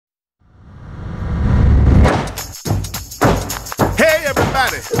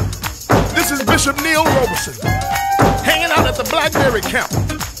everybody. This is Bishop Neal Roberson, hanging out at the Blackberry camp.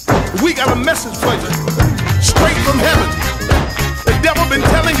 We got a message for you, straight from heaven. The devil been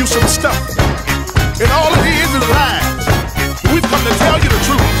telling you some stuff, and all it is lies. We've come to tell you the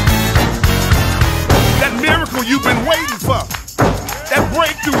truth. That miracle you've been waiting for, that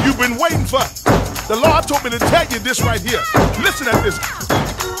breakthrough you've been waiting for, the Lord told me to tell you this right here. Listen at this.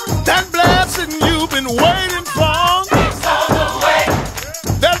 That blessing you've been waiting for, it's on the way.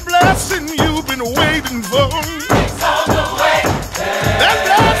 that blessing you've been waiting for, It's on the way. that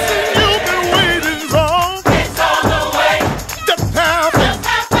blessing you've been waiting for, It's on the way. just have it. Just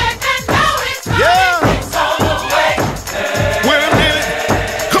have faith and know it's coming. Yeah. It's on the way. Wait a minute.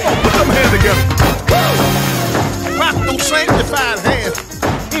 Come on, put them hands together. Woo! Clap those sanctified hands.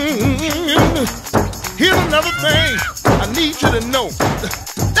 Here's another thing I need you to know.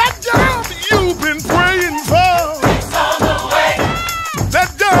 That job you've been praying for, It's on the way. that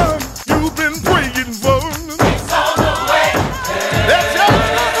job you've been praying for, It's on the way. that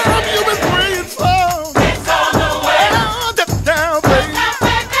job you've been praying for. It's on the way. Oh, that down, baby. Have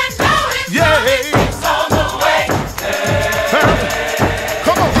faith and know it's Yeah. coming. It's on the way.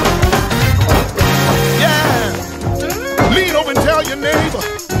 Come on. Yeah. Lean over and tell your neighbor,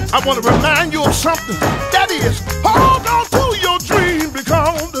 I want to remind you of something. That is, hold on to your dream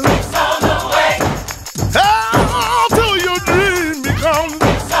because It's on the way. hold to your dream because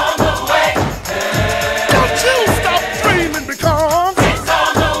It's on the way. don't you stop dreaming because It's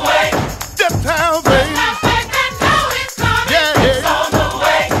on the way. that time, baby. Have faith and know it's coming. Yeah. It's on the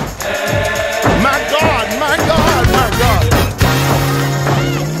way. My God, my God, my God.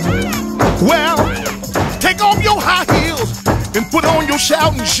 Well, take off your high heels and put on your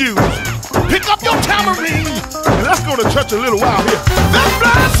shouting shoes. Pick up your tambourine and let's go to church a little while here. That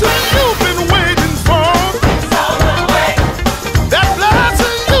blessing you've been waiting for, It's on the way. that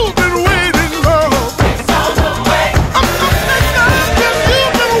blessing you've been waiting for, It's on the way. I'm that blessing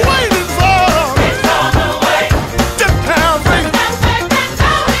you've been waiting for. It's on the way. That time, baby. Have faith and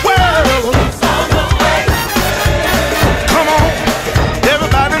know it's Well, It's on the way. come on,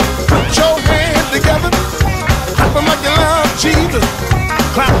 everybody, put your hands together. Clap them like you love Jesus.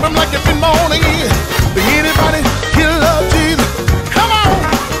 Clap them like you've been born again. Anybody here love Jesus? Come on,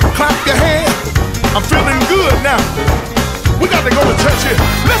 clap your hands. I'm feeling good now. We got to go to church here.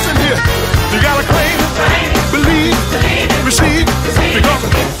 Listen here. You gotta claim it, believe, receive, because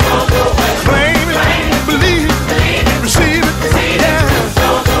claim it, believe, receive it. Yeah.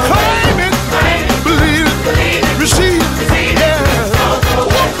 Claim it, believe it, receive it. Yeah.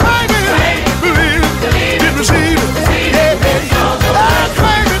 Claim it, believe it, and receive it. Yeah. I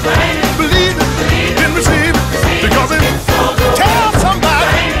claim it, believe it, and receive it. Because it, tell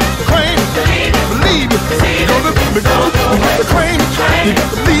somebody, claim it, believe it. Because you got to claim it, you got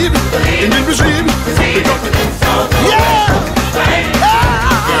to believe it, and then receive it. Because, yeah.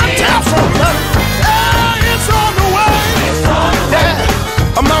 Tell somebody, it's on the way.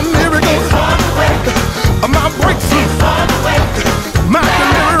 Yeah. My miracle, my breakthrough, my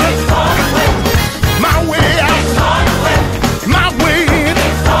deliverance, my way out, my way in,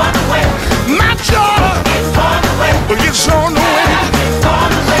 my joy, it's on the way.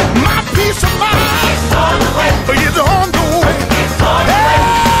 My peace of mind, it's on the way.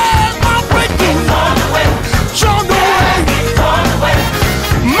 Yeah, my breakthrough, it's on the way.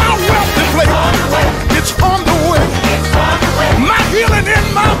 My wealthy place, it's on the way. My healing in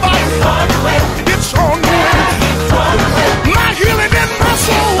my body, it's on the way. My healing in my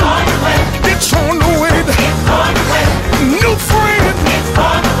soul, it's on the way. New friend,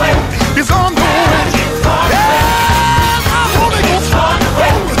 it's on the way. Yeah, my Holy Ghost,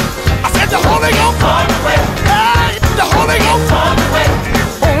 I said the Holy Ghost, yeah, the Holy Ghost,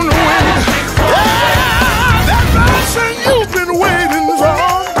 on the way. Yeah, that blessing you've been waiting for.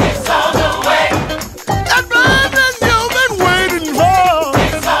 It's on the way. That blessing you've been waiting for.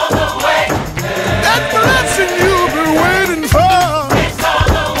 It's on the way. That blessing you've been waiting for. It's on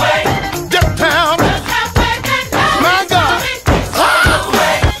the way. That town, Have faith and know my it's God. coming. It's on the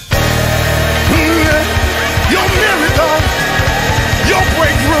way. Yeah. Your miracle, your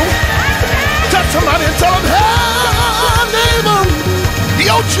breakthrough. Touch somebody and tell them, hey, neighbor,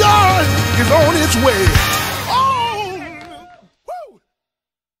 your joy is on its way.